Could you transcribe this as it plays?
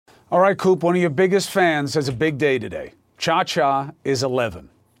All right, Coop, one of your biggest fans has a big day today. Cha-Cha is 11.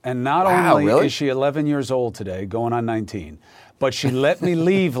 And not only is she 11 years old today, going on 19, but she let me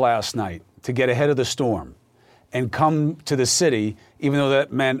leave last night to get ahead of the storm and come to the city, even though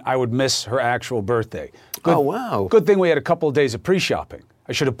that meant I would miss her actual birthday. Oh, wow. Good thing we had a couple of days of pre-shopping.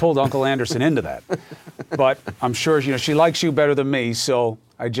 I should have pulled Uncle Anderson into that. But I'm sure she likes you better than me, so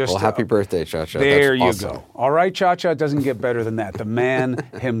I just... Well, happy birthday, Cha-Cha. There That's you awesome. go. All right, Cha-Cha, it doesn't get better than that. The man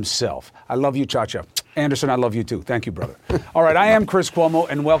himself. I love you, Cha-Cha. Anderson, I love you too. Thank you, brother. All right, I am Chris Cuomo,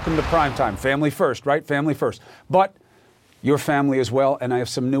 and welcome to Primetime. Family first, right? Family first. But your family as well, and I have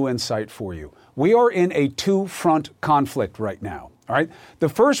some new insight for you. We are in a two-front conflict right now, all right? The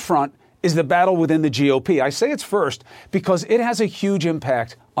first front is the battle within the GOP. I say it's first because it has a huge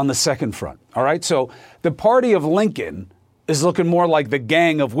impact on the second front, all right? So the party of Lincoln is looking more like the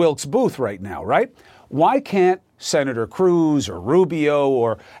gang of Wilkes Booth right now, right? Why can't Senator Cruz or Rubio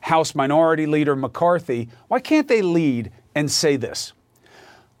or House Minority Leader McCarthy, why can't they lead and say this?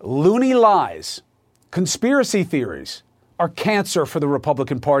 Loony lies, conspiracy theories are cancer for the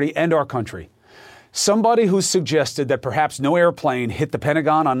Republican Party and our country. Somebody who suggested that perhaps no airplane hit the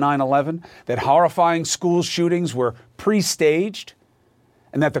Pentagon on 9/11, that horrifying school shootings were pre-staged,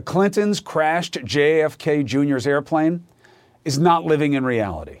 and that the Clintons crashed JFK Jr.'s airplane is not living in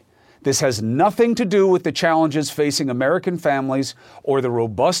reality. This has nothing to do with the challenges facing American families or the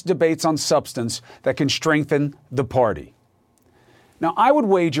robust debates on substance that can strengthen the party. Now, I would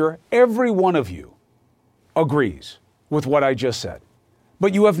wager every one of you agrees with what I just said,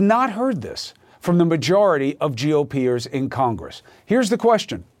 but you have not heard this from the majority of GOPers in Congress. Here's the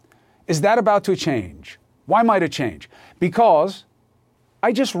question. Is that about to change? Why might it change? Because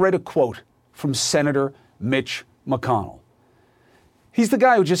I just read a quote from Senator Mitch McConnell. He's the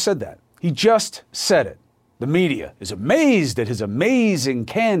guy who just said that. He just said it. The media is amazed at his amazing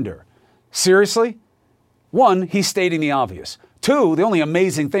candor. Seriously? One, he's stating the obvious. Two, the only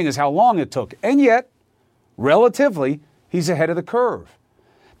amazing thing is how long it took. And yet, relatively, he's ahead of the curve.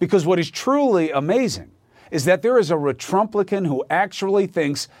 Because what is truly amazing is that there is a Retrumplican who actually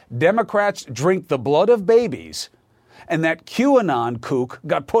thinks Democrats drink the blood of babies and that QAnon kook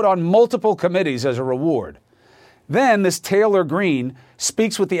got put on multiple committees as a reward. Then this Taylor Greene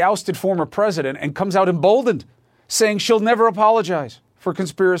speaks with the ousted former president and comes out emboldened, saying she'll never apologize for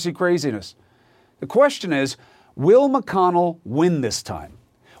conspiracy craziness. The question is, will McConnell win this time?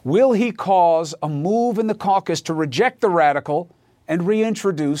 Will he cause a move in the caucus to reject the radical and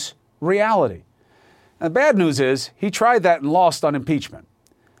reintroduce reality? And the bad news is he tried that and lost on impeachment.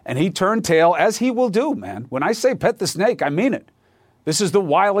 And he turned tail, as he will do, man. When I say pet the snake, I mean it. This is the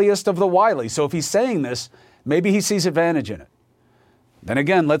wiliest of the wily. So if he's saying this, maybe he sees advantage in it. Then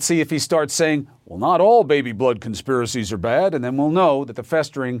again, let's see if he starts saying, well, not all baby blood conspiracies are bad, and then we'll know that the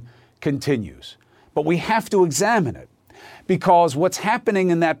festering continues. But we have to examine it because what's happening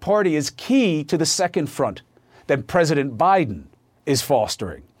in that party is key to the second front that President Biden is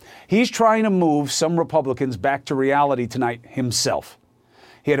fostering. He's trying to move some Republicans back to reality tonight himself.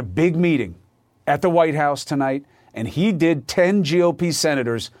 He had a big meeting at the White House tonight, and he did 10 GOP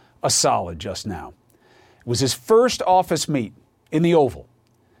senators a solid just now. It was his first office meet in the Oval,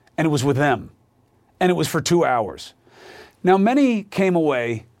 and it was with them, and it was for 2 hours. Now, many came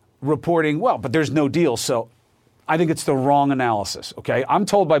away reporting, well, but there's no deal, so I think it's the wrong analysis, okay? I'm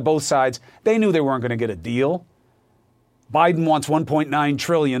told by both sides they knew they weren't going to get a deal. Biden wants $1.9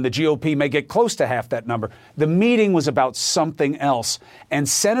 trillion. The GOP may get close to half that number. The meeting was about something else, and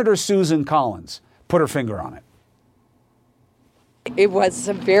Senator Susan Collins put her finger on it. It was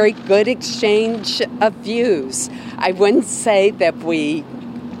a very good exchange of views. I wouldn't say that we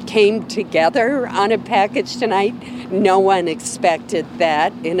came together on a package tonight. No one expected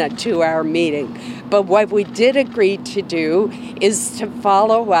that in a 2-hour meeting. But what we did agree to do is to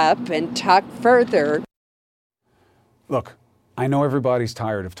follow up and talk further. Look, I know everybody's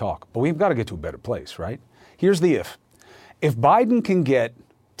tired of talk, but we've got to get to a better place, right? Here's the if. If Biden can get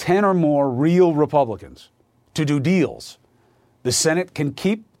 10 or more real Republicans to do deals, the Senate can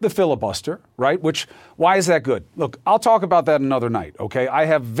keep the filibuster, right? Why is that good? Look, I'll talk about that another night, okay? I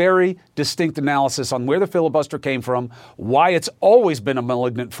have very distinct analysis on where the filibuster came from, why it's always been a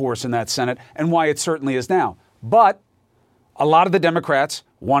malignant force in that Senate, and why it certainly is now. But a lot of the Democrats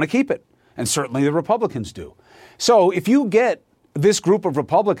want to keep it, and certainly the Republicans do. So if you get this group of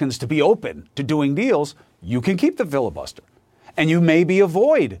Republicans to be open to doing deals, you can keep the filibuster. And you maybe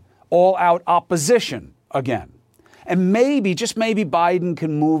avoid all-out opposition again. And maybe, just maybe, Biden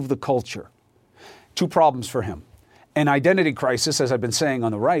can move the culture. Two problems for him. An identity crisis, as I've been saying,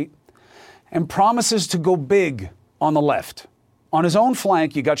 on the right, and promises to go big on the left. On his own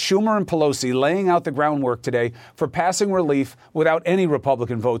flank, you got Schumer and Pelosi laying out the groundwork today for passing relief without any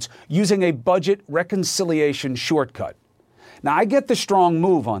Republican votes, using a budget reconciliation shortcut. Now, I get the strong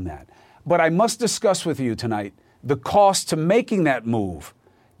move on that, but I must discuss with you tonight the cost to making that move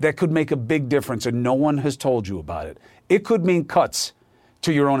that could make a big difference, and no one has told you about it. It could mean cuts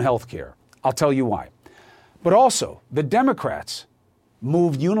to your own health care. I'll tell you why. But also, the Democrats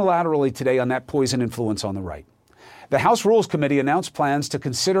moved unilaterally today on that poison influence on the right. The House Rules Committee announced plans to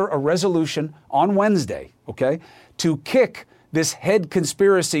consider a resolution on Wednesday, to kick this head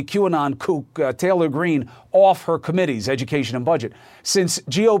conspiracy QAnon kook, Taylor Greene, off her committees, Education and Budget, since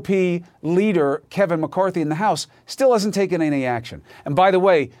GOP leader Kevin McCarthy in the House still hasn't taken any action. And by the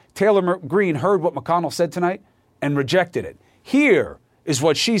way, Taylor Greene heard what McConnell said tonight and rejected it. Here is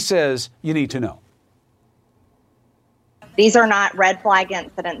what she says you need to know. These are not red flag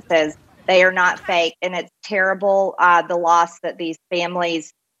incidences. They are not fake. And it's terrible, the loss that these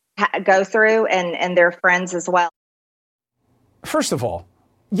families go through and their friends as well. First of all,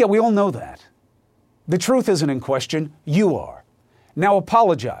 yeah, we all know that. The truth isn't in question. You are. Now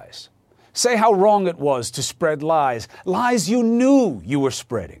apologize. Say how wrong it was to spread lies. Lies you knew you were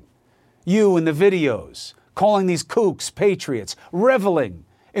spreading. You in the videos, calling these kooks patriots, reveling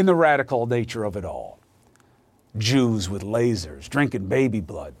in the radical nature of it all. Jews with lasers, drinking baby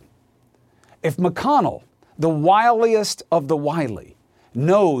blood. If McConnell, the wiliest of the wily,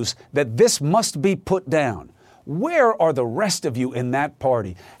 knows that this must be put down, where are the rest of you in that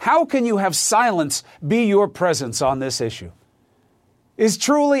party? How can you have silence be your presence on this issue? Is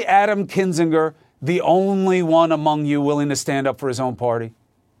truly Adam Kinzinger the only one among you willing to stand up for his own party?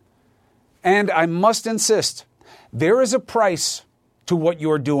 And I must insist, there is a price to what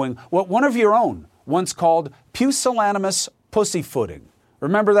you're doing, what one of your own once called pusillanimous pussyfooting.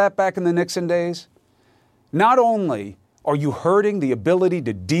 Remember that back in the Nixon days? Not only are you hurting the ability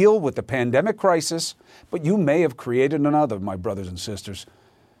to deal with the pandemic crisis, but you may have created another, my brothers and sisters.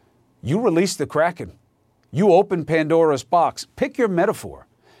 You released the Kraken. You opened Pandora's box. Pick your metaphor.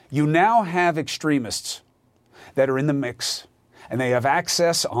 You now have extremists that are in the mix, and they have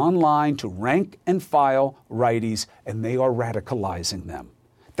access online to rank and file righties, and they are radicalizing them.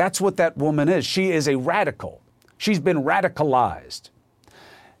 That's what that woman is. She is a radical. She's been radicalized.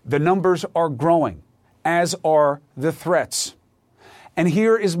 The numbers are growing, as are the threats. And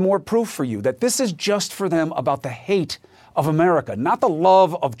here is more proof for you that this is just for them about the hate of America, not the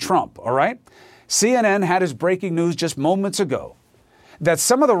love of Trump, all right? CNN had as breaking news just moments ago that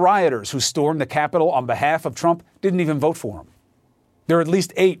some of the rioters who stormed the Capitol on behalf of Trump didn't even vote for him. There are at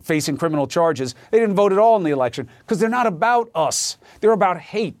least 8 facing criminal charges. They didn't vote at all in the election because they're not about us. They're about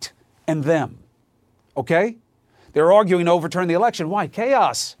hate and them, okay? They're arguing to overturn the election. Why?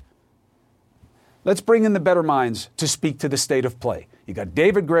 Chaos. Let's bring in the better minds to speak to the state of play. You got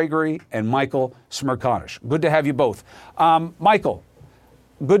David Gregory and Michael Smerconish. Good to have you both. Michael,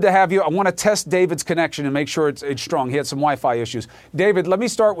 good to have you. I want to test David's connection and make sure it's strong. He had some Wi-Fi issues. David, let me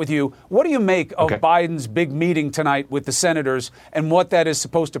start with you. What do you make of Biden's big meeting tonight with the senators and what that is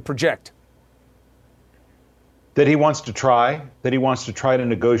supposed to project? That he wants to try to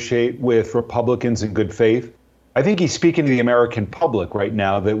negotiate with Republicans in good faith. I think he's speaking to the American public right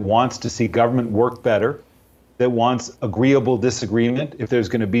now that wants to see government work better, that wants agreeable disagreement if there's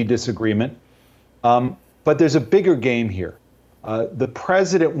going to be disagreement. But there's a bigger game here. The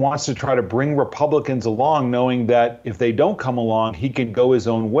president wants to try to bring Republicans along, knowing that if they don't come along, he can go his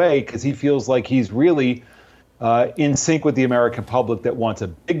own way because he feels like he's really in sync with the American public that wants a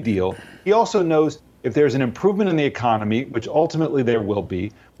big deal. He also knows if there's an improvement in the economy, which ultimately there will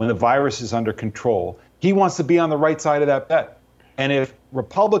be when the virus is under control, he wants to be on the right side of that bet. And if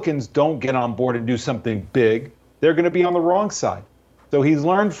Republicans don't get on board and do something big, they're going to be on the wrong side. So he's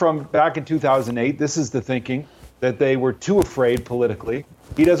learned from back in 2008, this is the thinking, that they were too afraid politically.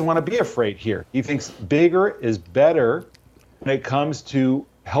 He doesn't want to be afraid here. He thinks bigger is better when it comes to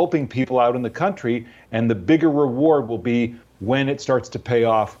helping people out in the country, and the bigger reward will be when it starts to pay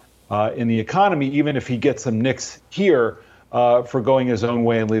off in the economy, even if he gets some nicks here for going his own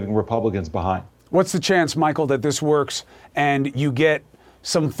way and leaving Republicans behind. What's the chance, Michael, that this works and you get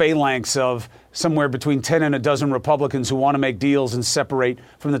some phalanx of somewhere between 10 and a dozen Republicans who want to make deals and separate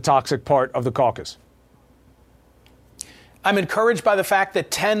from the toxic part of the caucus? I'm encouraged by the fact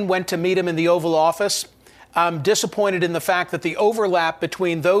that 10 went to meet him in the Oval Office. I'm disappointed in the fact that the overlap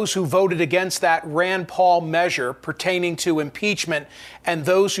between those who voted against that Rand Paul measure pertaining to impeachment and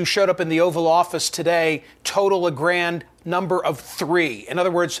those who showed up in the Oval Office today total a grand number of 3. In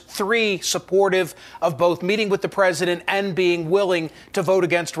other words, 3 supportive of both meeting with the president and being willing to vote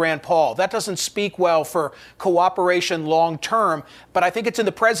against Rand Paul. That doesn't speak well for cooperation long term, but I think it's in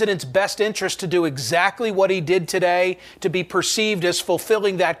the president's best interest to do exactly what he did today, to be perceived as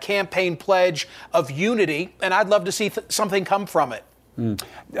fulfilling that campaign pledge of unity, and I'd love to see something come from it.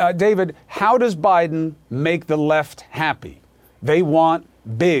 David, how does Biden make the left happy? They want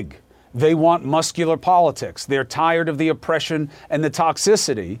big. They want muscular politics. They're tired of the oppression and the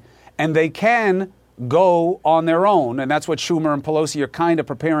toxicity, and they can go on their own. And that's what Schumer and Pelosi are kind of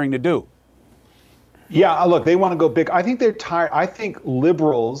preparing to do. Yeah, look, they want to go big. I think they're tired. I think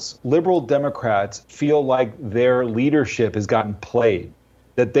liberal Democrats feel like their leadership has gotten played,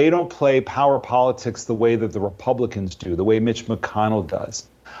 that they don't play power politics the way that the Republicans do, the way Mitch McConnell does.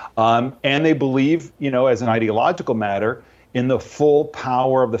 And they believe, as an ideological matter, in the full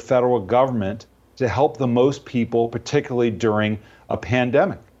power of the federal government to help the most people, particularly during a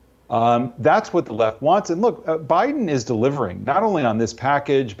pandemic. That's what the left wants. And look, Biden is delivering not only on this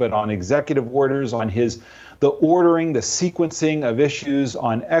package, but on executive orders, on the ordering, the sequencing of issues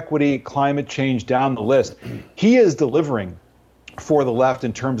on equity, climate change, down the list. He is delivering for the left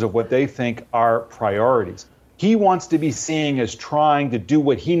in terms of what they think are priorities. He wants to be seen as trying to do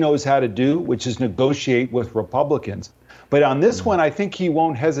what he knows how to do, which is negotiate with Republicans. But on this one, I think he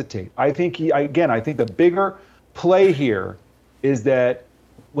won't hesitate. I think the bigger play here is that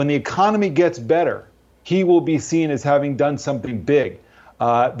when the economy gets better, he will be seen as having done something big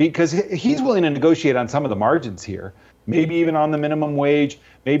because he's willing to negotiate on some of the margins here, maybe even on the minimum wage,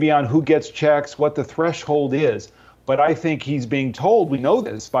 maybe on who gets checks, what the threshold is. But I think he's being told, we know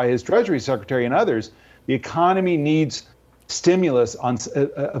this by his Treasury Secretary and others, the economy needs stimulus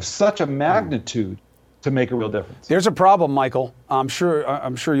of such a magnitude to make a real difference. There's a problem, Michael. I'm sure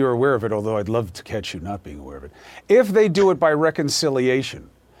you're aware of it, although I'd love to catch you not being aware of it. If they do it by reconciliation,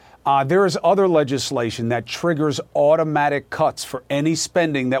 there is other legislation that triggers automatic cuts for any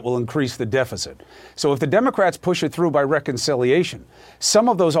spending that will increase the deficit. So if the Democrats push it through by reconciliation, some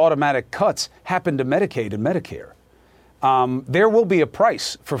of those automatic cuts happen to Medicaid and Medicare. There will be a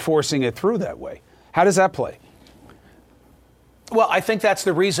price for forcing it through that way. How does that play? Well, I think that's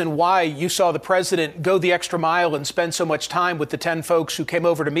the reason why you saw the president go the extra mile and spend so much time with the 10 folks who came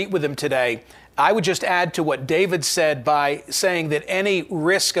over to meet with him today. I would just add to what David said by saying that any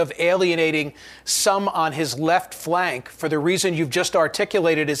risk of alienating some on his left flank for the reason you've just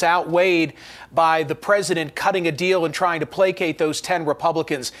articulated is outweighed by the president cutting a deal and trying to placate those 10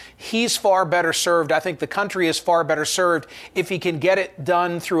 Republicans. He's far better served. I think the country is far better served if he can get it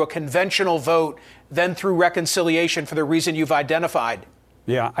done through a conventional vote than through reconciliation for the reason you've identified.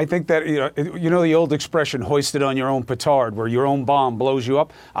 Yeah, I think that, you know the old expression, hoisted on your own petard, where your own bomb blows you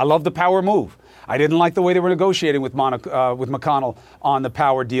up? I love the power move. I didn't like the way they were negotiating with McConnell on the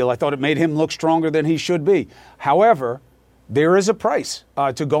power deal. I thought it made him look stronger than he should be. However, there is a price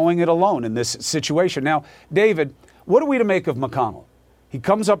to going it alone in this situation. Now, David, what are we to make of McConnell? He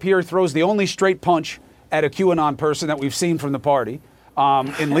comes up here, throws the only straight punch at a QAnon person that we've seen from the party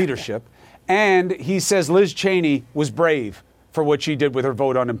in leadership, and he says Liz Cheney was brave for what she did with her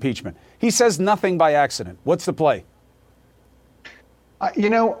vote on impeachment. He says nothing by accident. What's the play? I'm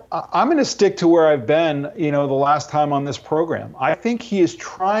going to stick to where I've been, the last time on this program. I think he is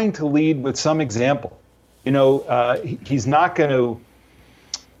trying to lead with some example. He's not going to,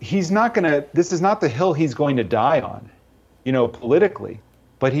 this is not the hill he's going to die on, politically,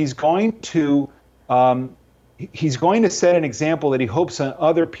 but he's going to set an example that he hopes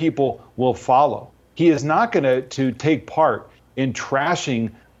other people will follow. He is not going to take part in trashing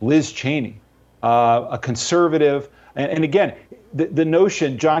Liz Cheney, a conservative. And again, the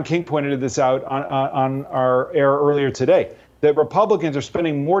notion, John King pointed this out on our air earlier today, that Republicans are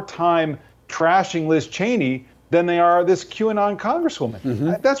spending more time trashing Liz Cheney than they are this QAnon congresswoman.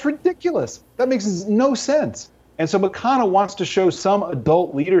 Mm-hmm. That's ridiculous. That makes no sense. And so McConnell wants to show some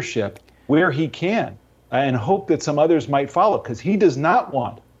adult leadership where he can and hope that some others might follow, because he does not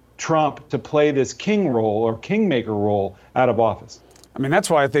want Trump to play this king role or kingmaker role out of office. I mean, that's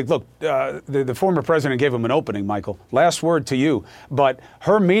why I think, look, the former president gave him an opening, Michael. Last word to you. But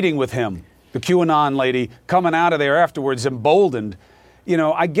her meeting with him, the QAnon lady, coming out of there afterwards, emboldened.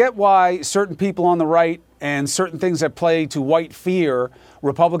 I get why certain people on the right and certain things that play to white fear,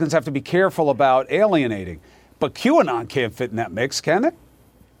 Republicans have to be careful about alienating. But QAnon can't fit in that mix, can it?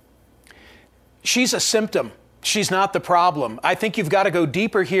 She's a symptom She's not the problem. I think you've got to go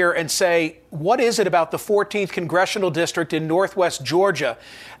deeper here and say, what is it about the 14th congressional district in Northwest Georgia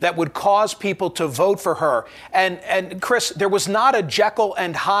that would cause people to vote for her? And Chris, there was not a Jekyll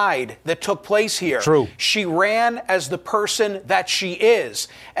and Hyde that took place here. True. She ran as the person that she is.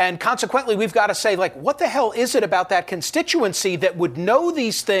 And consequently, we've got to say, like, what the hell is it about that constituency that would know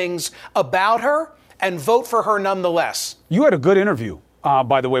these things about her and vote for her nonetheless? You had a good interview,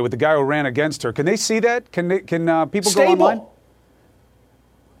 by the way, with the guy who ran against her. Can they see that? Can people go online?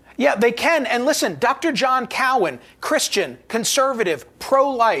 Yeah, they can. And listen, Dr. John Cowan, Christian, conservative,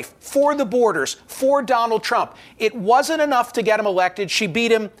 pro-life, for the borders, for Donald Trump. It wasn't enough to get him elected. She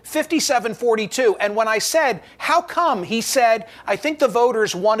beat him 57-42. And when I said, how come? He said, I think the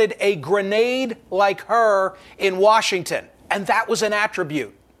voters wanted a grenade like her in Washington. And that was an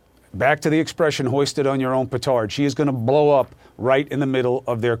attribute. Back to the expression, hoisted on your own petard. She is going to blow up right in the middle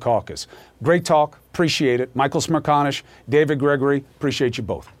of their caucus. Great talk. Appreciate it. Michael Smerconish, David Gregory, appreciate you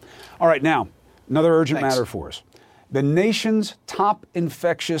both. All right, now, another urgent matter for us. The nation's top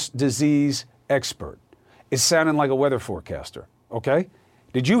infectious disease expert is sounding like a weather forecaster, okay?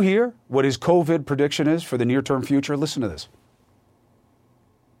 Did you hear what his COVID prediction is for the near-term future? Listen to this.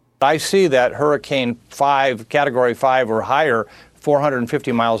 I see that Hurricane 5, Category 5 or higher,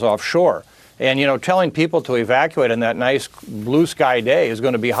 450 miles offshore. And, you know, telling people to evacuate on that nice blue sky day is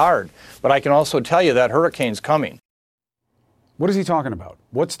going to be hard. But I can also tell you that hurricane's coming. What is he talking about?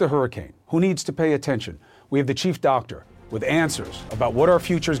 What's the hurricane? Who needs to pay attention? We have the chief doctor with answers about what our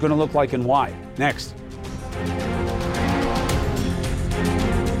future is going to look like and why. Next.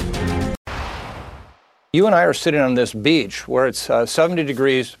 You and I are sitting on this beach where it's 70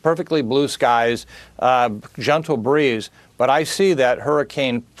 degrees, perfectly blue skies, gentle breeze, but I see that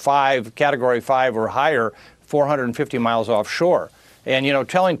Hurricane 5, Category 5 or higher, 450 miles offshore. And, you know,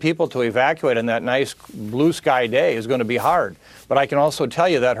 telling people to evacuate on that nice blue sky day is going to be hard. But I can also tell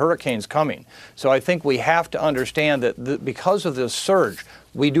you that hurricane's coming. So I think we have to understand that because of this surge,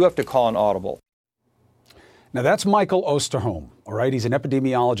 we do have to call an audible. Now, that's Michael Osterholm, all right? He's an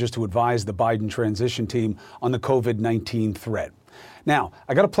epidemiologist who advised the Biden transition team on the COVID-19 threat. Now,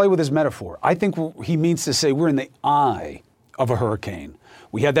 I got to play with his metaphor. I think he means to say we're in the eye of a hurricane.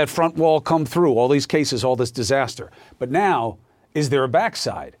 We had that front wall come through, all these cases, all this disaster. But now, is there a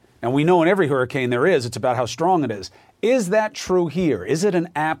backside? And we know in every hurricane there is. It's about how strong it is. Is that true here? Is it an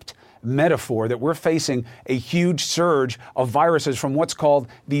apt metaphor that we're facing a huge surge of viruses from what's called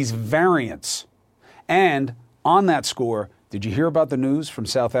these variants? And on that score, did you hear about the news from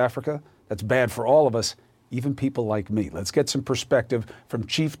South Africa? That's bad for all of us, even people like me. Let's get some perspective from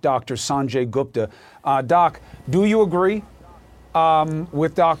Chief Dr. Sanjay Gupta. Doc, do you agree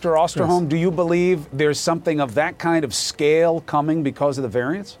with Dr. Osterholm? Yes. Do you believe there's something of that kind of scale coming because of the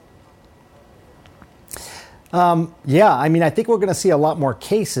variants? Yeah, I mean, I think we're going to see a lot more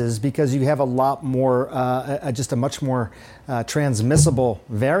cases because you have a lot more, just a much more transmissible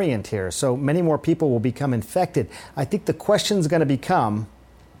variant here. So many more people will become infected. I think the question is going to become,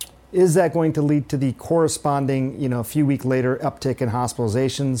 is that going to lead to the corresponding, a few weeks later uptick in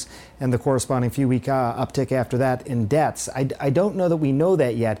hospitalizations and the corresponding few week uptick after that in deaths? I don't know that we know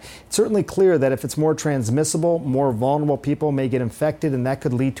that yet. It's certainly clear that if it's more transmissible, more vulnerable people may get infected, and that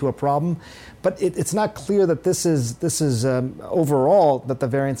could lead to a problem. But it's not clear that this is overall that the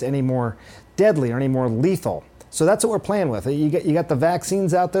variant's any more deadly or any more lethal. So that's what we're playing with. You got the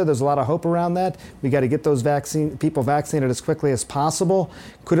vaccines out there. There's a lot of hope around that. We got to get those people vaccinated as quickly as possible.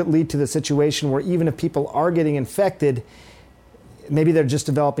 Could it lead to the situation where even if people are getting infected, maybe they're just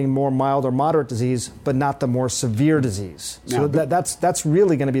developing more mild or moderate disease, but not the more severe disease? So that's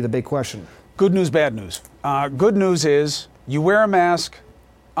really going to be the big question. Good news, bad news. Good news is you wear a mask.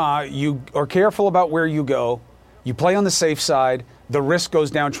 You are careful about where you go. You play on the safe side. The risk goes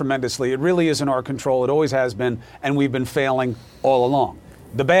down tremendously. It really is in our control. It always has been, and we've been failing all along.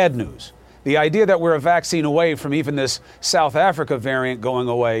 The bad news, the idea that we're a vaccine away from even this South Africa variant going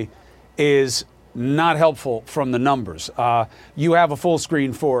away is not helpful from the numbers. You have a full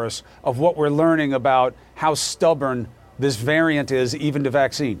screen for us of what we're learning about how stubborn this variant is, even to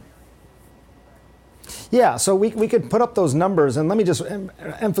vaccine. Yeah, so we could put up those numbers, and let me just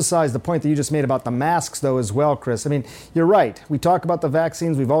emphasize the point that you just made about the masks, though, as well, Chris. I mean, you're right. We talk about the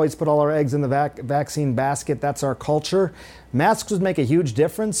vaccines. We've always put all our eggs in the vaccine basket. That's our culture. Masks would make a huge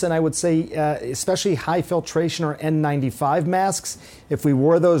difference, and I would say especially high filtration or N95 masks. If we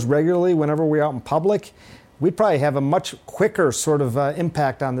wore those regularly whenever we're out in public, we'd probably have a much quicker sort of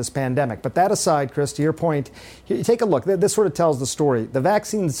impact on this pandemic. But that aside, Chris, to your point, you take a look. This sort of tells the story. The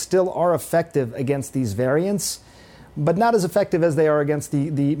vaccines still are effective against these variants, but not as effective as they are against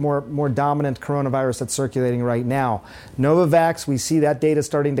the more dominant coronavirus that's circulating right now. Novavax, we see that data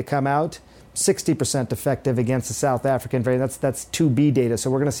starting to come out. 60% effective against the South African variant. That's 2B data, so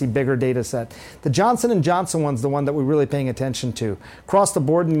we're going to see bigger data set. The Johnson & Johnson one's the one that we're really paying attention to. Across the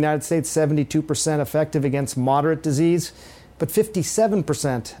board in the United States, 72% effective against moderate disease, but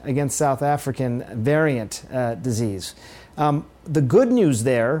 57% against South African variant disease. The good news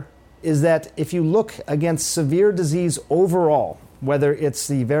there is that if you look against severe disease overall, whether it's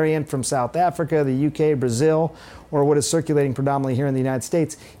the variant from South Africa, the UK, Brazil, or what is circulating predominantly here in the United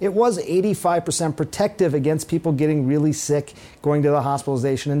States, it was 85% protective against people getting really sick, going to the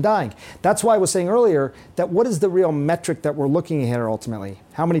hospitalization and dying. That's why I was saying earlier that what is the real metric that we're looking at here ultimately?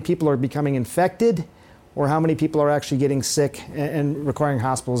 How many people are becoming infected, or how many people are actually getting sick and requiring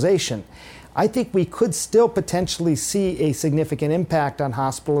hospitalization? I think we could still potentially see a significant impact on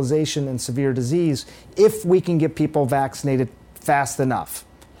hospitalization and severe disease if we can get people vaccinated fast enough.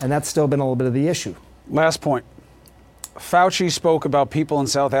 And that's still been a little bit of the issue. Last point. Fauci spoke about people in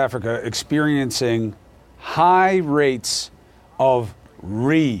South Africa experiencing high rates of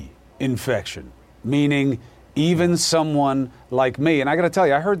reinfection, meaning even someone like me. And I got to tell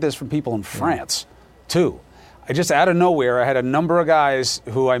you, I heard this from people in France, too. I just, out of nowhere, I had a number of guys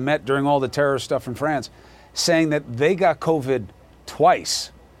who I met during all the terror stuff in France saying that they got COVID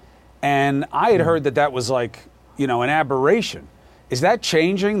twice. And I had heard that that was like, an aberration. Is that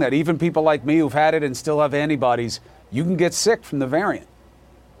changing, that even people like me who've had it and still have antibodies, you can get sick from the variant?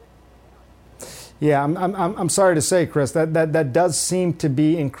 Yeah, I'm sorry to say, Chris, that does seem to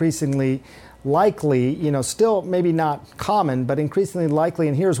be increasingly likely, still maybe not common, but increasingly likely,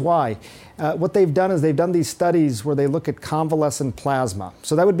 and here's why. What they've done is they've done these studies where they look at convalescent plasma.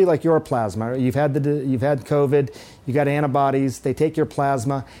 So that would be like your plasma. You've had COVID, you got antibodies, they take your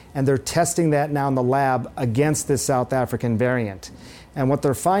plasma, and they're testing that now in the lab against this South African variant. And what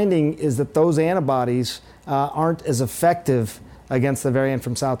they're finding is that those antibodies aren't as effective against the variant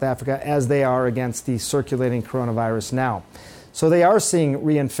from South Africa as they are against the circulating coronavirus now. So they are seeing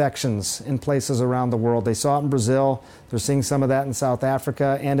reinfections in places around the world. They saw it in Brazil. They're seeing some of that in South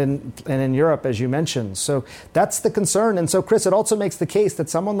Africa and in Europe, as you mentioned. So that's the concern. And so, Chris, it also makes the case that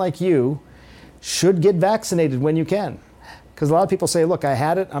someone like you should get vaccinated when you can. Because a lot of people say, look, I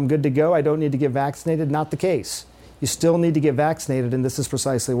had it, I'm good to go, I don't need to get vaccinated. Not the case. You still need to get vaccinated, and this is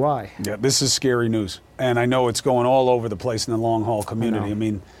precisely why. Yeah, this is scary news. And I know it's going all over the place in the long haul community. I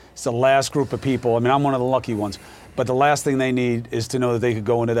mean, it's the last group of people. I mean, I'm one of the lucky ones. But the last thing they need is to know that they could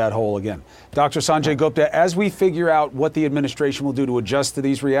go into that hole again. Dr. Sanjay Gupta, as we figure out what the administration will do to adjust to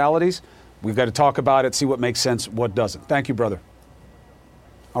these realities, we've got to talk about it, see what makes sense, what doesn't. Thank you, brother.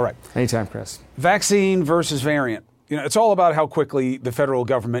 All right. Anytime, Chris. Vaccine versus variant. It's all about how quickly the federal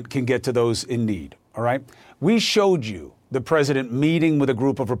government can get to those in need. All right. We showed you the president meeting with a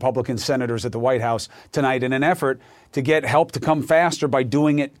group of Republican senators at the White House tonight in an effort to get help to come faster by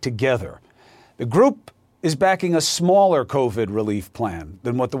doing it together. The group is backing a smaller COVID relief plan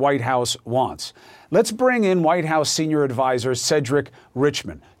than what the White House wants. Let's bring in White House senior advisor Cedric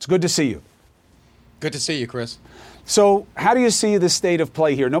Richmond. It's good to see you. Good to see you, Chris. So how do you see the state of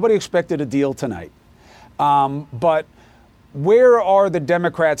play here? Nobody expected a deal tonight. But where are the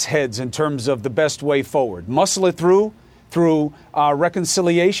Democrats' heads in terms of the best way forward? Muscle it through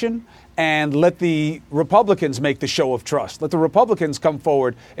reconciliation, and let the Republicans make the show of trust. Let the Republicans come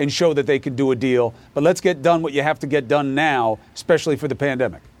forward and show that they can do a deal. But let's get done what you have to get done now, especially for the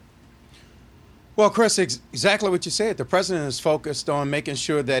pandemic. Well, Chris, exactly what you said. The president is focused on making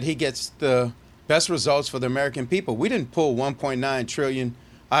sure that he gets the best results for the American people. We didn't pull $1.9 trillion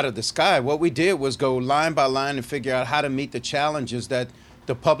out of the sky. What we did was go line by line and figure out how to meet the challenges that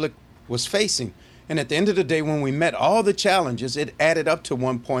the public was facing. And at the end of the day, when we met all the challenges, it added up to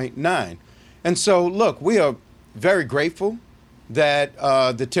 1.9. And so, look, we are very grateful that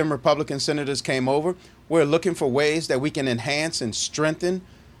the 10 Republican senators came over. We're looking for ways that we can enhance and strengthen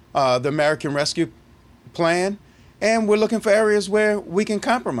the American Rescue Plan. And we're looking for areas where we can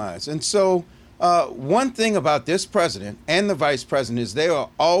compromise. And so one thing about this president and the vice president is they are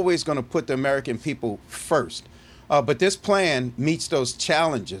always going to put the American people first. But this plan meets those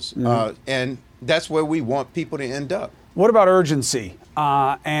challenges. And that's where we want people to end up. What about urgency?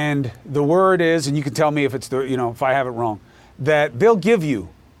 And the word is, and you can tell me if it's if I have it wrong, that they'll give you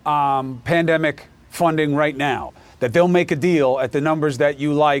pandemic funding right now, that they'll make a deal at the numbers that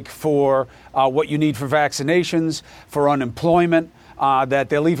you like for what you need for vaccinations, for unemployment, that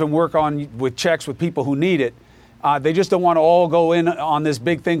they'll even work on with checks with people who need it. They just don't want to all go in on this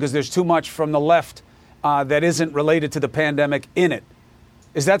big thing because there's too much from the left that isn't related to the pandemic in it.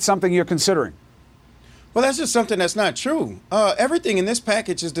 Is that something you're considering? Well, that's just something that's not true. Everything in this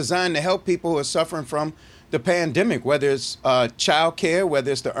package is designed to help people who are suffering from the pandemic, whether it's child care,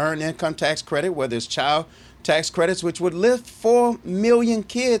 whether it's the earned income tax credit, whether it's child tax credits, which would lift 4 million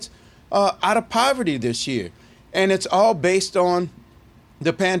kids out of poverty this year. And it's all based on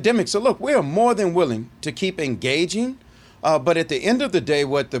the pandemic. So, look, we are more than willing to keep engaging. But at the end of the day,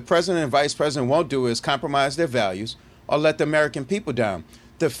 what the president and vice president won't do is compromise their values or let the American people down.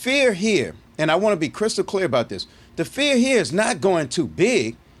 The fear here, and I want to be crystal clear about this, the fear here is not going too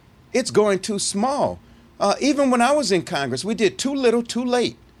big, it's going too small. Even when I was in Congress, we did too little, too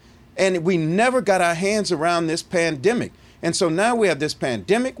late. And we never got our hands around this pandemic. And so now we have this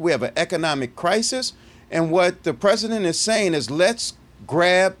pandemic, we have an economic crisis, and what the president is saying is let's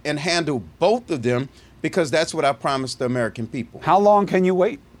grab and handle both of them, because that's what I promised the American people. How long can you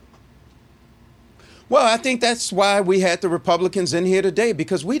wait? Well, I think that's why we had the Republicans in here today,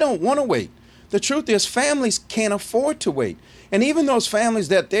 because we don't want to wait. The truth is families can't afford to wait. And even those families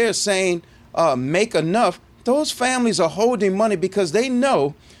that they're saying make enough, those families are holding money because they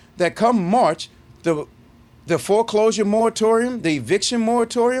know that come March, the foreclosure moratorium, the eviction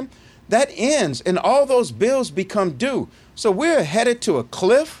moratorium, that ends and all those bills become due. So we're headed to a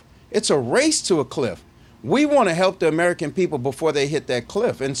cliff. It's a race to a cliff. We want to help the American people before they hit that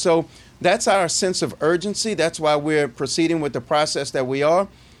cliff. And so that's our sense of urgency. That's why we're proceeding with the process that we are.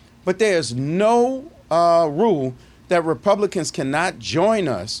 But there's no rule that Republicans cannot join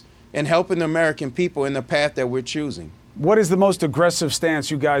us in helping the American people in the path that we're choosing. What is the most aggressive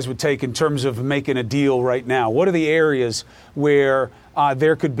stance you guys would take in terms of making a deal right now? What are the areas where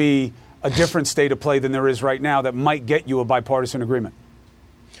there could be a different state of play than there is right now that might get you a bipartisan agreement?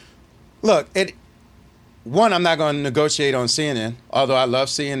 Look, one, I'm not going to negotiate on CNN, although I love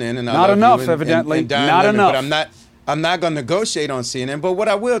CNN and I not love enough, you and, evidently. and Don not Lemon, enough. But I'm not going to negotiate on CNN. But what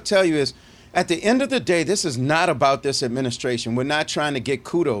I will tell you is, at the end of the day, this is not about this administration. We're not trying to get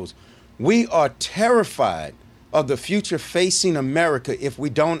kudos. We are terrified of the future facing America if we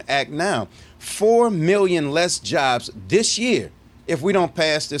don't act now. 4 million less jobs this year if we don't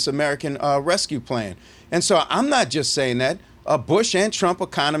pass this American Rescue Plan. And so I'm not just saying that. Bush and Trump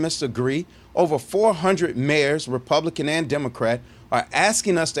economists agree. Over 400 mayors, Republican and Democrat, are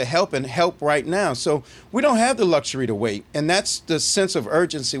asking us to help and help right now. So we don't have the luxury to wait. And that's the sense of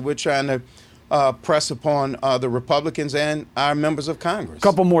urgency we're trying to press upon the Republicans and our members of Congress. A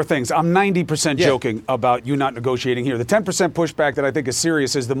couple more things. I'm 90% joking about you not negotiating here. The 10% pushback that I think is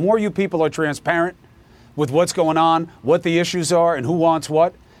serious is the more you people are transparent with what's going on, what the issues are, and who wants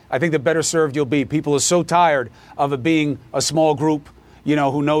what, I think the better served you'll be. People are so tired of it being a small group, you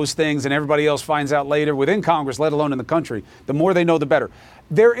know, who knows things and everybody else finds out later within Congress, let alone in the country. The more they know, the better.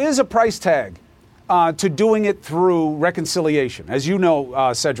 There is a price tag to doing it through reconciliation, as you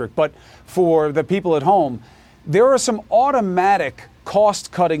know, Cedric. But for the people at home, there are some automatic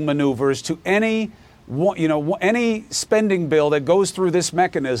cost-cutting maneuvers to any spending bill that goes through this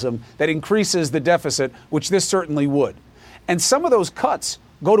mechanism that increases the deficit, which this certainly would. And some of those cuts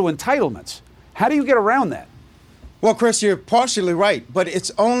go to entitlements. How do you get around that? Well, Chris, you're partially right, but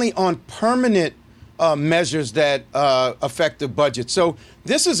it's only on permanent measures that affect the budget. So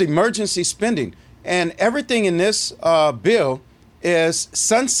this is emergency spending, and everything in this bill is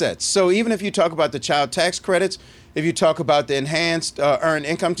sunsets. So even if you talk about the child tax credits, if you talk about the enhanced earned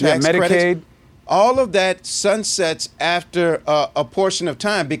income tax Medicaid. credits, all of that sunsets after a portion of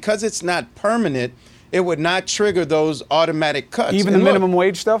time. Because it's not permanent, it would not trigger those automatic cuts. Even the minimum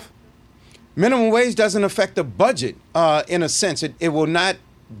wage stuff? Minimum wage doesn't affect the budget in a sense. It will not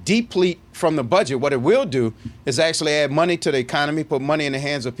deplete from the budget. What it will do is actually add money to the economy, put money in the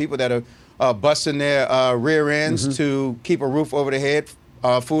hands of people that are busting their rear ends to keep a roof over their head,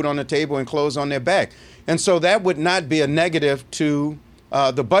 food on the table, and clothes on their back. And so that would not be a negative to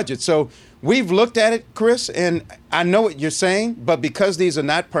the budget. So we've looked at it, Chris, and I know what you're saying, but because these are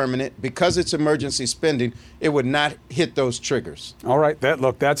not permanent, because it's emergency spending, it would not hit those triggers. All right.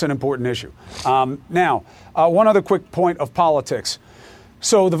 That's an important issue. Now, one other quick point of politics.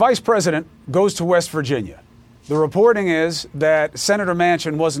 So the vice president goes to West Virginia. The reporting is that Senator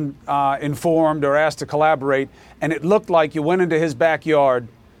Manchin wasn't informed or asked to collaborate, and it looked like you went into his backyard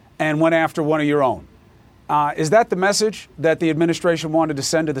and went after one of your own. Is that the message that the administration wanted to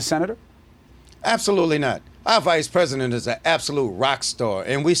send to the senator? Absolutely not. Our vice president is an absolute rock star,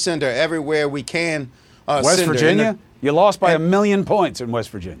 and we send her everywhere we can. West Virginia? You lost by 1 million points in West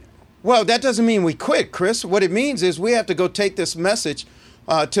Virginia. Well, that doesn't mean we quit, Chris. What it means is we have to go take this message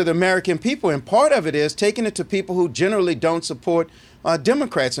to the American people, and part of it is taking it to people who generally don't support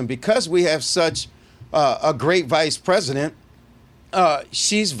Democrats. And because we have such a great vice president,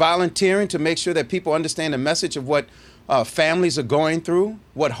 she's volunteering to make sure that people understand the message of what families are going through,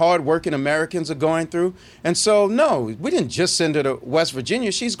 what hardworking Americans are going through. And so, no, we didn't just send her to West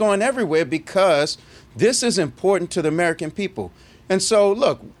Virginia. She's going everywhere because this is important to the American people. And so,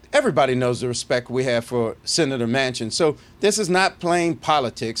 look, everybody knows the respect we have for Senator Manchin. So this is not playing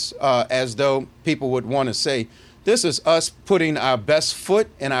politics, as though people would want to say. This is us putting our best foot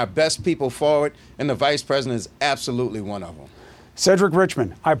and our best people forward, and the vice president is absolutely one of them. Cedric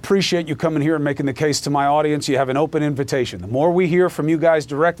Richmond, I appreciate you coming here and making the case to my audience. You have an open invitation. The more we hear from you guys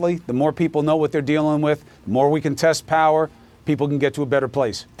directly, the more people know what they're dealing with, the more we can test power, people can get to a better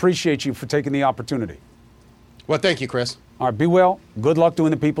place. Appreciate you for taking the opportunity. Well, thank you, Chris. All right, be well. Good luck doing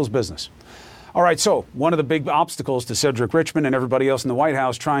the people's business. All right, so one of the big obstacles to Cedric Richmond and everybody else in the White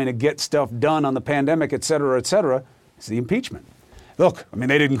House trying to get stuff done on the pandemic, et cetera, is the impeachment. Look, I mean,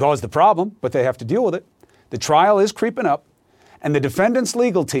 they didn't cause the problem, but they have to deal with it. The trial is creeping up, and the defendant's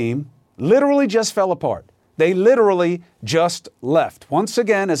legal team literally just fell apart. They literally just left. Once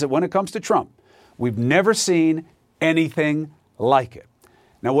again, when it comes to Trump, we've never seen anything like it.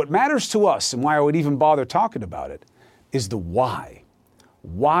 Now, what matters to us, and why I would even bother talking about it, is the why.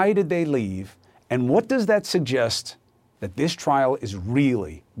 Why did they leave? And what does that suggest that this trial is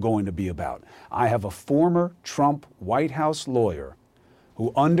really going to be about? I have a former Trump White House lawyer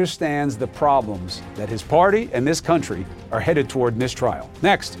who understands the problems that his party and this country are headed toward in this trial.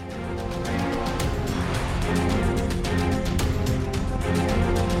 Next.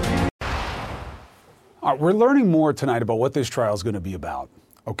 All right, we're learning more tonight about what this trial is going to be about,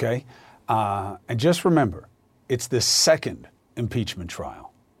 okay? And just remember, it's the second impeachment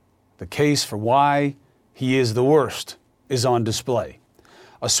trial. The case for why he is the worst is on display.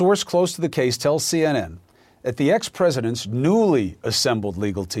 A source close to the case tells CNN that the ex-president's newly assembled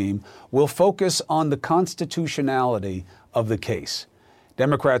legal team will focus on the constitutionality of the case.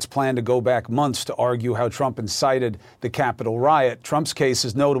 Democrats plan to go back months to argue how Trump incited the Capitol riot. Trump's case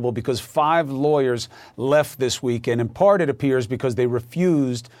is notable because 5 lawyers left this week, and in part it appears because they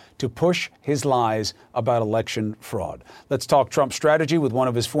refused to push his lies about election fraud. Let's talk Trump strategy with one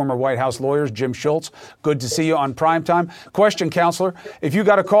of his former White House lawyers, Jim Schultz. Good to see you on Primetime. Question, counselor, if you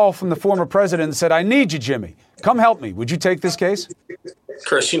got a call from the former president and said, "I need you, Jimmy, come help me," would you take this case?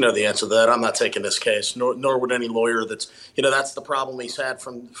 Chris, you know the answer to that. I'm not taking this case, nor would any lawyer that's the problem he's had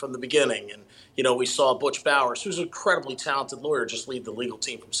from the beginning. And, we saw Butch Bowers, who's an incredibly talented lawyer, just lead the legal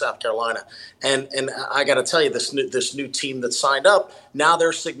team from South Carolina. And I got to tell you, this new team that signed up, now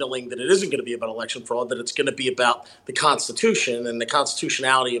they're signaling that it isn't going to be about election fraud, that it's going to be about the Constitution and the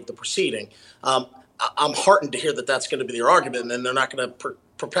constitutionality of the proceeding. I'm heartened to hear that that's going to be their argument, and they're not going to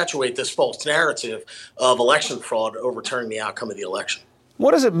perpetuate this false narrative of election fraud overturning the outcome of the election.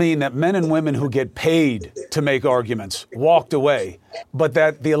 What does it mean that men and women who get paid to make arguments walked away, but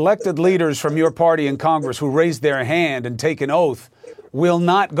that the elected leaders from your party in Congress who raised their hand and take an oath will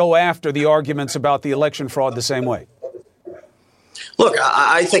not go after the arguments about the election fraud the same way? Look,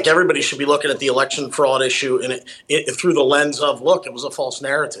 I think everybody should be looking at the election fraud issue through the lens of, look, it was a false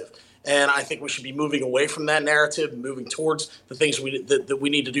narrative. And I think we should be moving away from that narrative, moving towards the things that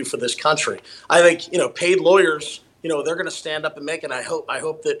we need to do for this country. I think, paid lawyers, they're going to stand up and make it. I hope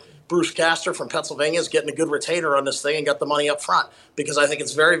that Bruce Castor from Pennsylvania is getting a good retainer on this thing and got the money up front, because I think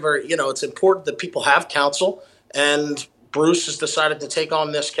it's very, very, it's important that people have counsel. And Bruce has decided to take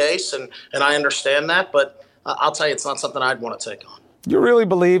on this case, and I understand that. But I'll tell you, it's not something I'd want to take on. You really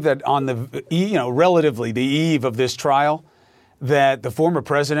believe that on the, relatively the eve of this trial, that the former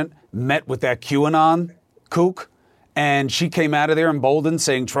president met with that QAnon kook and she came out of there emboldened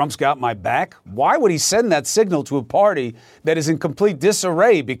saying Trump's got my back? Why would he send that signal to a party that is in complete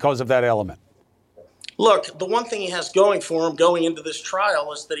disarray because of that element? Look, the one thing he has going for him going into this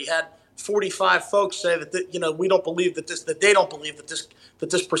trial is that he had 45 folks say that, we don't believe that they don't believe that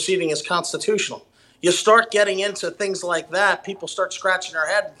this proceeding is constitutional. You start getting into things like that, people start scratching their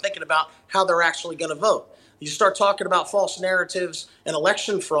head and thinking about how they're actually going to vote. You start talking about false narratives and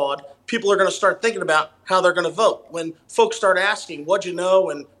election fraud, people are going to start thinking about how they're going to vote. When folks start asking, what'd you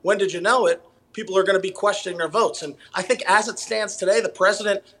know and when did you know it, people are going to be questioning their votes. And I think as it stands today, the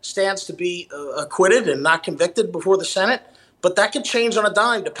president stands to be acquitted and not convicted before the Senate. But that could change on a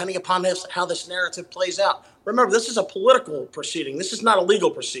dime depending upon how this narrative plays out. Remember, this is a political proceeding. This is not a legal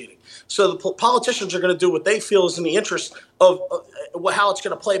proceeding. So the politicians are going to do what they feel is in the interest of how it's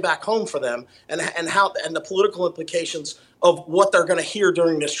going to play back home for them and the political implications of what they're going to hear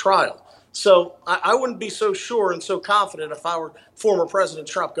during this trial. So I wouldn't be so sure and so confident if I were former President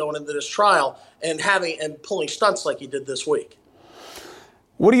Trump going into this trial and pulling stunts like he did this week.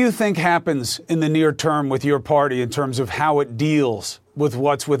 What do you think happens in the near term with your party in terms of how it deals with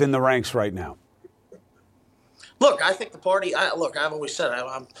what's within the ranks right now? Look, I think the party. I've always said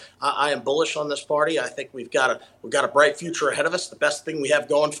I am bullish on this party. I think we've got a bright future ahead of us. The best thing we have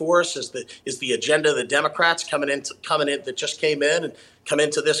going for us is the agenda of the Democrats coming in that just came in and come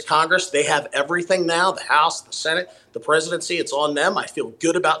into this Congress. They have everything now: the House, the Senate, the presidency. It's on them. I feel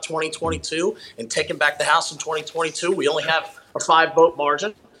good about 2022 and taking back the House in 2022. We only have a 5-vote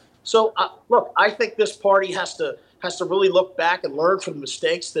margin. So look, I think this party has to really look back and learn from the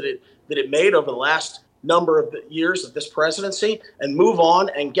mistakes that it made over the last number of years of this presidency and move on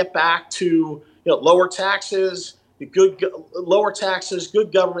and get back to lower taxes,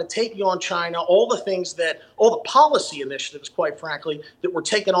 good government, taking on China, all the policy initiatives, quite frankly, that were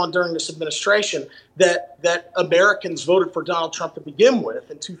taken on during this administration that Americans voted for Donald Trump to begin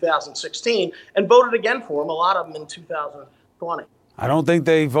with in 2016 and voted again for him, a lot of them in 2020. I don't think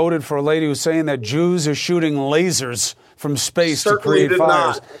they voted for a lady who's saying that Jews are shooting lasers from space to create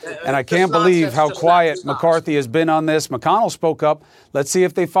fires. And I can't believe how quiet McCarthy has been on this. McConnell spoke up. Let's see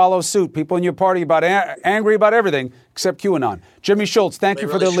if they follow suit. People in your party angry about everything except QAnon. Jimmy Schultz, thank you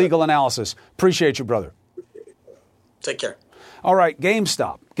for the legal analysis. Appreciate you, brother. Take care. All right,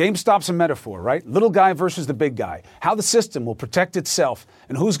 GameStop. GameStop's a metaphor, right? Little guy versus the big guy. How the system will protect itself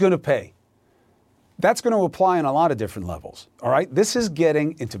and who's going to pay. That's going to apply on a lot of different levels, all right? This is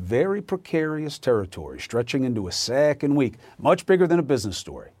getting into very precarious territory, stretching into a second week, much bigger than a business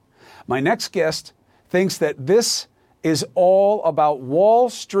story. My next guest thinks that this is all about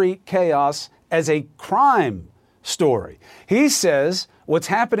Wall Street chaos as a crime story. He says what's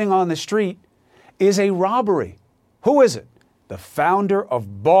happening on the street is a robbery. Who is it? The founder of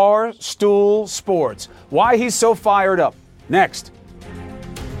Barstool Sports. Why he's so fired up. Next.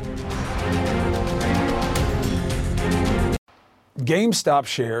 GameStop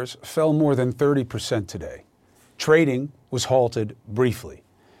shares fell more than 30% today. Trading was halted briefly.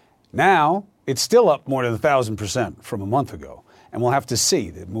 Now, it's still up more than 1,000% from a month ago. And we'll have to see.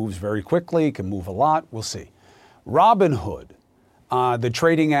 It moves very quickly, can move a lot. We'll see. Robinhood, the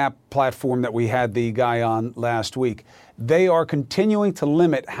trading app platform that we had the guy on last week, they are continuing to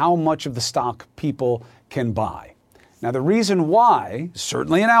limit how much of the stock people can buy. Now, the reason why,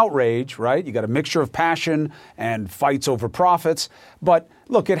 certainly an outrage, right? You got a mixture of passion and fights over profits. But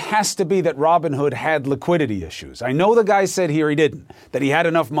look, it has to be that Robinhood had liquidity issues. I know the guy said here he didn't, that he had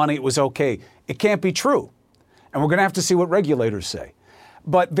enough money, it was okay. It can't be true. And we're going to have to see what regulators say.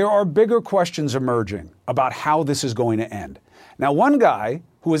 But there are bigger questions emerging about how this is going to end. Now, one guy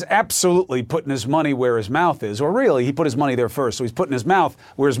who is absolutely putting his money where his mouth is, or really, he put his money there first, so he's putting his mouth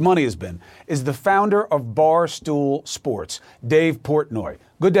where his money has been, is the founder of Barstool Sports, Dave Portnoy.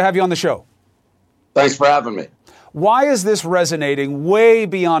 Good to have you on the show. Thanks for having me. Why is this resonating way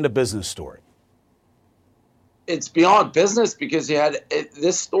beyond a business story? It's beyond business because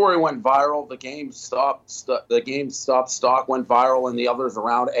this story went viral. The GameStop stock went viral, and the others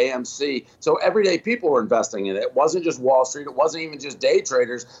around AMC. So everyday people were investing in it. It wasn't just Wall Street. It wasn't even just day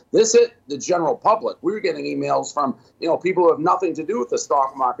traders. This hit the general public. We were getting emails from people who have nothing to do with the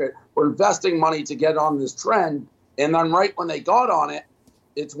stock market, were investing money to get on this trend, and then right when they got on it,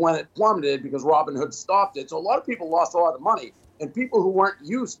 it's when it plummeted because Robinhood stopped it. So a lot of people lost a lot of money, and people who weren't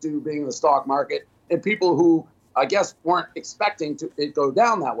used to being in the stock market, and people who I guess weren't expecting it go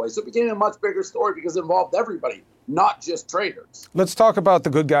down that way. So it became a much bigger story because it involved everybody, not just traders. Let's talk about the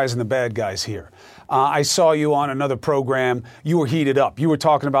good guys and the bad guys here. I saw you on another program. You were heated up. You were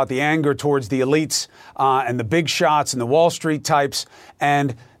talking about the anger towards the elites and the big shots and the Wall Street types.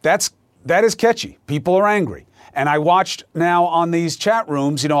 And that is catchy. People are angry. And I watched now on these chat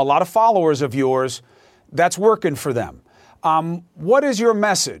rooms, a lot of followers of yours, that's working for them. What is your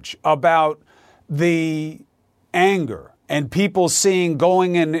message about the anger and people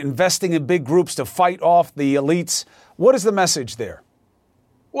going and investing in big groups to fight off the elites? What is the message there?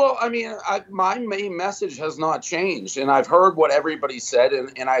 Well, I mean, my main message has not changed, and I've heard what everybody said,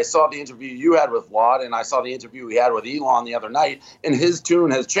 and I saw the interview you had with Vlad, and I saw the interview he had with Elon the other night, and his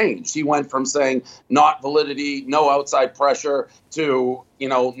tune has changed. He went from saying not validity, no outside pressure, to,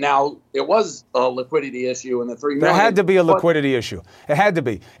 now it was a liquidity issue and the $3 million. There had to be a liquidity issue. It had to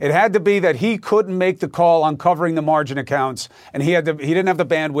be. It had to be that he couldn't make the call on covering the margin accounts, and he didn't have the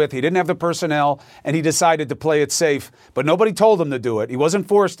bandwidth, he didn't have the personnel, and he decided to play it safe. But nobody told him to do it. He wasn't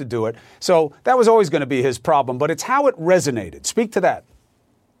forced to do it. So that was always going to be his problem. But it's how it resonated. Speak to that.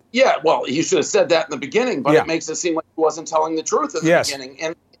 Yeah, well, he should have said that in the beginning, but It makes it seem like he wasn't telling the truth at the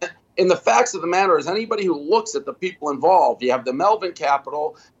beginning. And the facts of the matter is, anybody who looks at the people involved, you have the Melvin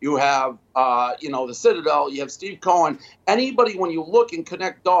Capital, you have, the Citadel, you have Steve Cohen. Anybody, when you look and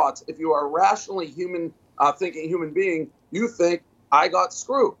connect dots, if you are a rationally thinking human being, you think I got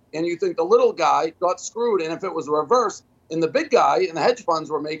screwed, and you think the little guy got screwed. And if it was reversed, and the big guy and the hedge funds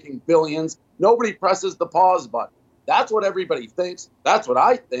were making billions, nobody presses the pause button. That's what everybody thinks. That's what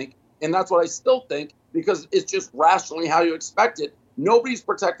I think, and that's what I still think, because it's just rationally how you expect it. Nobody's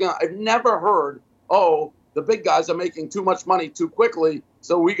protecting. I've never heard, the big guys are making too much money too quickly,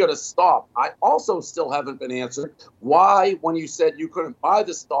 so we got to stop. I also still haven't been answered why, when you said you couldn't buy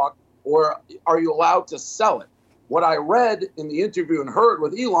the stock, or are you allowed to sell it? What I read in the interview and heard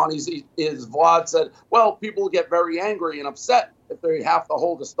with Elon is Vlad said, well, people get very angry and upset if they have to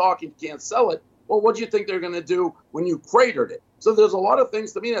hold the stock and can't sell it. Well, what do you think they're going to do when you cratered it? So there's a lot of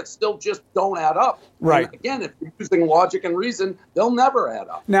things to me that still just don't add up. Right. And again, if you're using logic and reason, they'll never add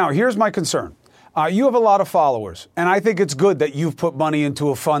up. Now, here's my concern. You have a lot of followers, and I think it's good that you've put money into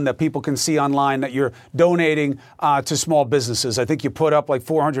a fund that people can see online, that you're donating to small businesses. I think you put up like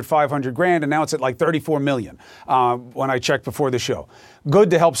 400, 500 grand, and now it's at like 34 million when I checked before the show. Good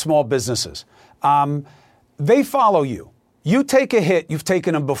to help small businesses. They follow you. You take a hit. You've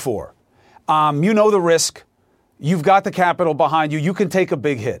taken them before. You know the risk. You've got the capital behind you. You can take a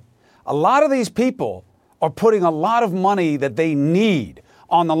big hit. A lot of these people are putting a lot of money that they need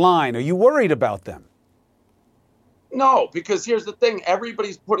on the line. Are you worried about them? No, because here's the thing.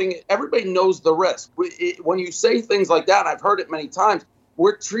 Everybody knows the risk. When you say things like that, and I've heard it many times,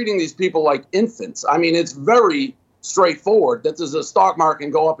 we're treating these people like infants. I mean, it's very straightforward that there's a stock market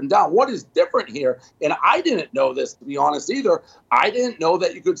can go up and down. What is different here? And I didn't know this, to be honest, either. I didn't know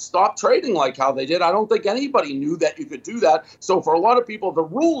that you could stop trading like how they did. I don't think anybody knew that you could do that. So for a lot of people, the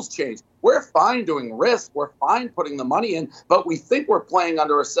rules changed. We're fine doing risk. We're fine putting the money in, but we think we're playing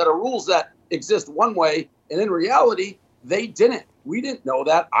under a set of rules that exist one way. And in reality, they didn't. We didn't know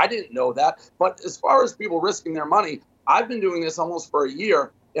that. I didn't know that. But as far as people risking their money, I've been doing this almost for a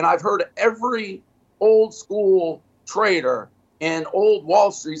year, and I've heard every old school trader and old Wall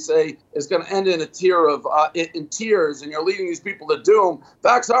Street say is going to end in a tear of in tears, and you're leading these people to doom.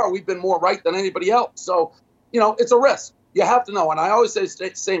 Facts are, we've been more right than anybody else. So, it's a risk. You have to know. And I always say,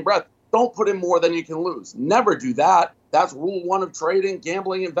 same breath, don't put in more than you can lose. Never do that. That's rule one of trading,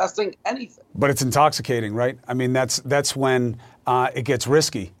 gambling, investing, anything. But it's intoxicating, right? I mean, that's when it gets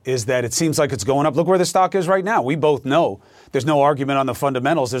risky, is that it seems like it's going up. Look where the stock is right now. We both know there's no argument on the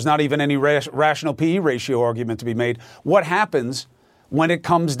fundamentals. There's not even any rational PE ratio argument to be made. What happens when it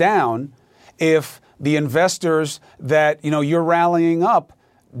comes down if the investors that you're rallying up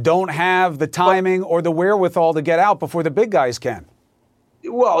don't have the timing or the wherewithal to get out before the big guys can?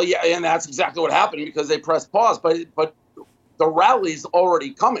 Well, yeah, and that's exactly what happened because they pressed pause. But the rally's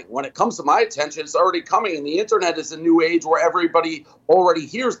already coming. When it comes to my attention, it's already coming. And the internet is a new age where everybody already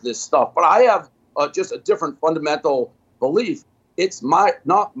hears this stuff. But I have just a different fundamental belief. It's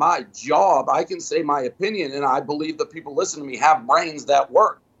not my job. I can say my opinion, and I believe the people listening to me have brains that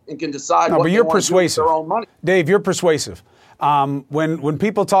work and can decide what they want to do with their own money. Dave, you're persuasive. When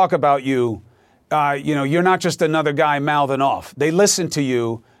people talk about you, you're not just another guy mouthing off. They listen to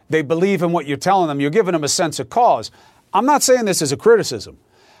you. They believe in what you're telling them. You're giving them a sense of cause. I'm not saying this as a criticism.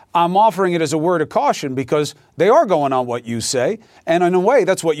 I'm offering it as a word of caution because they are going on what you say. And in a way,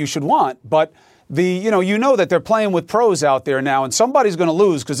 that's what you should want. But you know that they're playing with pros out there now, and somebody's going to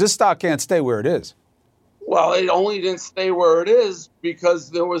lose because this stock can't stay where it is. Well, it only didn't stay where it is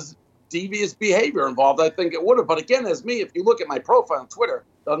because there was devious behavior involved. I think it would have. But again, as me, if you look at my profile on Twitter,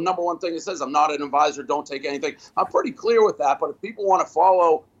 the number one thing it says, I'm not an advisor, don't take anything. I'm pretty clear with that. But if people want to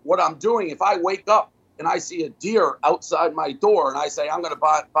follow what I'm doing, if I wake up and I see a deer outside my door and I say, I'm going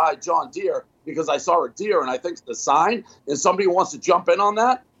to buy John Deere because I saw a deer and I think it's the sign, and somebody wants to jump in on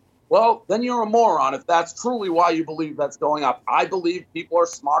that, well, then you're a moron if that's truly why you believe that's going up. I believe people are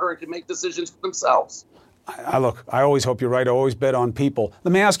smarter and can make decisions for themselves. Look, I always hope you're right. I always bet on people.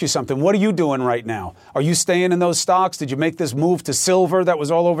 Let me ask you something. What are you doing right now? Are you staying in those stocks? Did you make this move to silver that was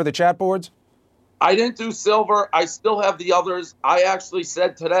all over the chat boards? I didn't do silver. I still have the others. I actually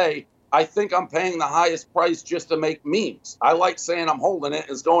said today, I think I'm paying the highest price just to make memes. I like saying I'm holding it.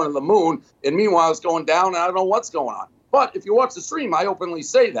 It's going to the moon. And meanwhile, it's going down and I don't know what's going on. But if you watch the stream, I openly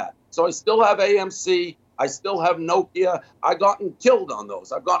say that. So I still have AMC. I still have Nokia. I've gotten killed on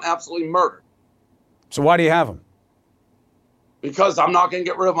those. I've gotten absolutely murdered. So why do you have them? Because I'm not going to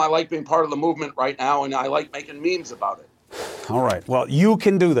get rid of them. I like being part of the movement right now, and I like making memes about it. All right. Well, you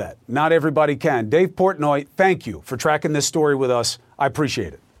can do that. Not everybody can. Dave Portnoy, thank you for tracking this story with us. I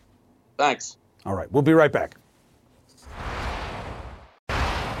appreciate it. Thanks. All right. We'll be right back.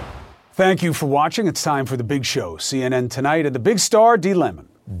 Thank you for watching. It's time for The Big Show. CNN Tonight and the big star, D. Lemon.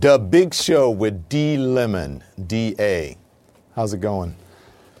 The Big Show with D. Lemon, D.A. How's it going?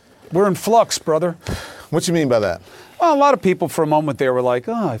 We're in flux, brother. What you mean by that? Well, a lot of people for a moment there were like,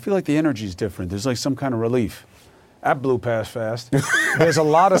 I feel like the energy's different. There's like some kind of relief. That blew past fast. There's a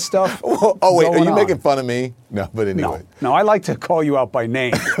lot of stuff. Oh, wait, are you on. making fun of me? No, but anyway. No, I like to call you out by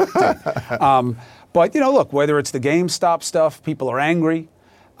name. But, look, whether it's the GameStop stuff, people are angry.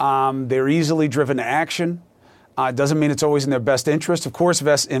 They're easily driven to action. It doesn't mean it's always in their best interest. Of course,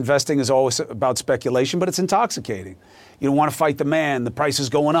 investing is always about speculation, but it's intoxicating. You don't want to fight the man. The price is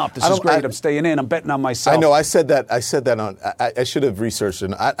going up. This is great. I'm staying in. I'm betting on myself. I know. I said that on. I should have researched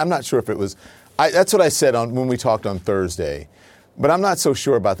it. I'm not sure if it was. That's what I said when we talked on Thursday, but I'm not so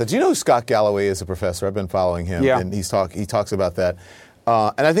sure about that. Do you know who Scott Galloway is, a professor? I've been following him, and he talks about that,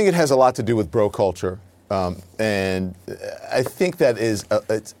 and I think it has a lot to do with bro culture, and I think that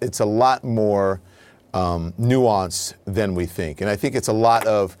it's a lot more nuanced than we think, and I think it's a lot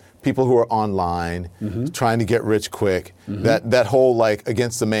of people who are online trying to get rich quick. That whole like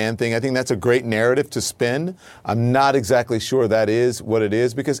against the man thing, I think that's a great narrative to spin. I'm not exactly sure that is what it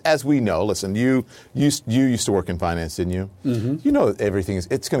is because as we know, listen, you used to work in finance, didn't you? You know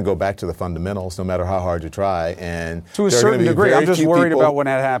it's going to go back to the fundamentals no matter how hard you try. And to a certain degree, I'm just worried about when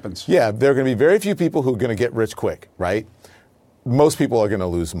that happens. Yeah, there are going to be very few people who are going to get rich quick, right? Most people are going to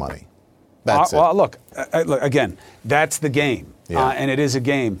lose money. That's it. Well, look, again, that's the game, and it is a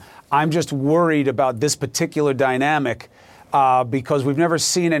game. I'm just worried about this particular dynamic because we've never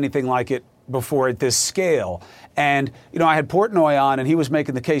seen anything like it before at this scale. And, I had Portnoy on, and he was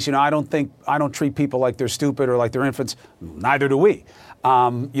making the case, I don't treat people like they're stupid or like they're infants. Neither do we.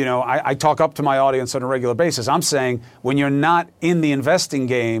 I talk up to my audience on a regular basis. I'm saying when you're not in the investing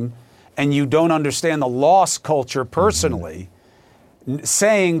game and you don't understand the loss culture personally,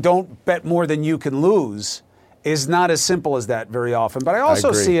 saying don't bet more than you can lose is not as simple as that very often. But I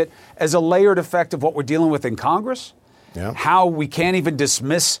also see it as a layered effect of what we're dealing with in Congress, how we can't even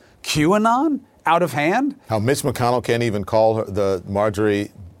dismiss QAnon out of hand. How Mitch McConnell can't even call the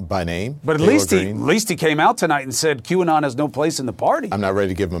Marjorie by name. But at least he came out tonight and said QAnon has no place in the party. I'm not ready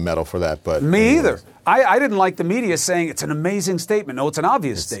to give him a medal for that. But Me either. I didn't like the media saying it's an amazing statement. No, it's an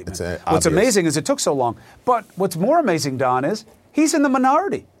obvious statement. What's amazing is it took so long. But what's more amazing, Don, is he's in the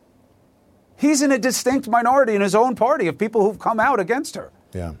minority. He's in a distinct minority in his own party of people who've come out against her.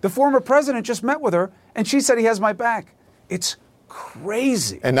 Yeah. The former president just met with her, and she said he has my back. It's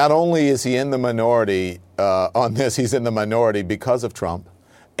crazy. And not only is he in the minority on this, he's in the minority because of Trump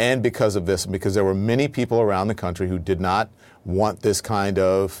and because of this, because there were many people around the country who did not want this kind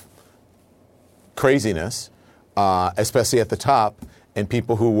of craziness, especially at the top, and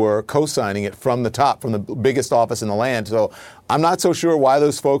people who were co-signing it from the top, from the biggest office in the land. So I'm not so sure why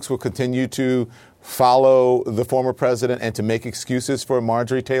those folks will continue to follow the former president and to make excuses for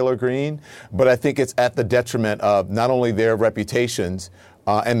Marjorie Taylor Greene. But I think it's at the detriment of not only their reputations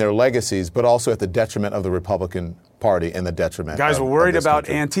and their legacies, but also at the detriment of the Republican Party and the detriment. Guys, we're worried about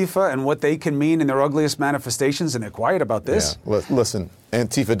country. Antifa and what they can mean in their ugliest manifestations, and they're quiet about this. Yeah. Listen,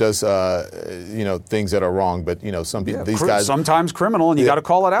 Antifa does, things that are wrong, but some people, these guys sometimes criminal, and you got to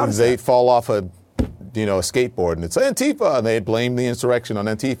call it out. They fall off a skateboard, and it's Antifa, and they blame the insurrection on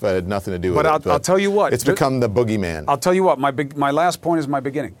Antifa. It had nothing to do with it. But I'll tell you what, it's become the boogeyman. I'll tell you what. My last point is my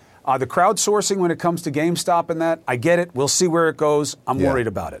beginning. The crowdsourcing when it comes to GameStop and that, I get it. We'll see where it goes. I'm worried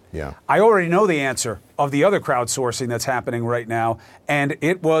about it. Yeah. I already know the answer of the other crowdsourcing that's happening right now, and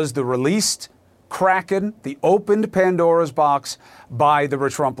it was the released Kraken, the opened Pandora's box by the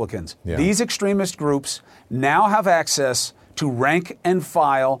Retrumplicans. Yeah. These extremist groups now have access to rank and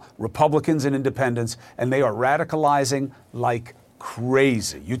file Republicans and independents, and they are radicalizing like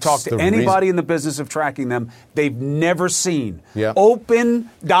crazy. You talk to anybody in the business of tracking them, they've never seen open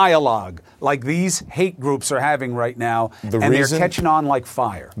dialogue like these hate groups are having right now, and they're catching on like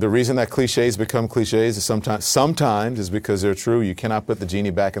fire. The reason that cliches become cliches is sometimes is because they're true. You cannot put the genie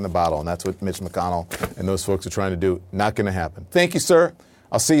back in the bottle, and that's what Mitch McConnell and those folks are trying to do. Not going to happen. Thank you, sir.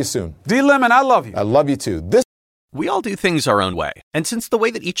 I'll see you soon. D. Lemon, I love you. I love you too. We all do things our own way. And since the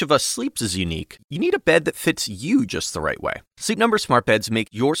way that each of us sleeps is unique, you need a bed that fits you just the right way. Sleep Number smart beds make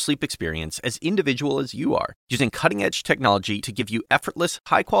your sleep experience as individual as you are, using cutting-edge technology to give you effortless,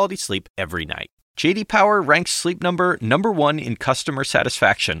 high-quality sleep every night. J.D. Power ranks Sleep Number #1 in customer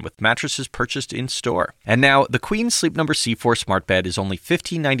satisfaction with mattresses purchased in-store. And now, the Queen Sleep Number C4 smart bed is only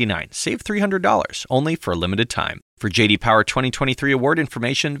 $1,599. Save $300, only for a limited time. For J.D. Power 2023 award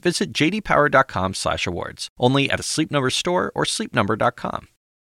information, visit jdpower.com/awards. Only at a Sleep Number store or sleepnumber.com.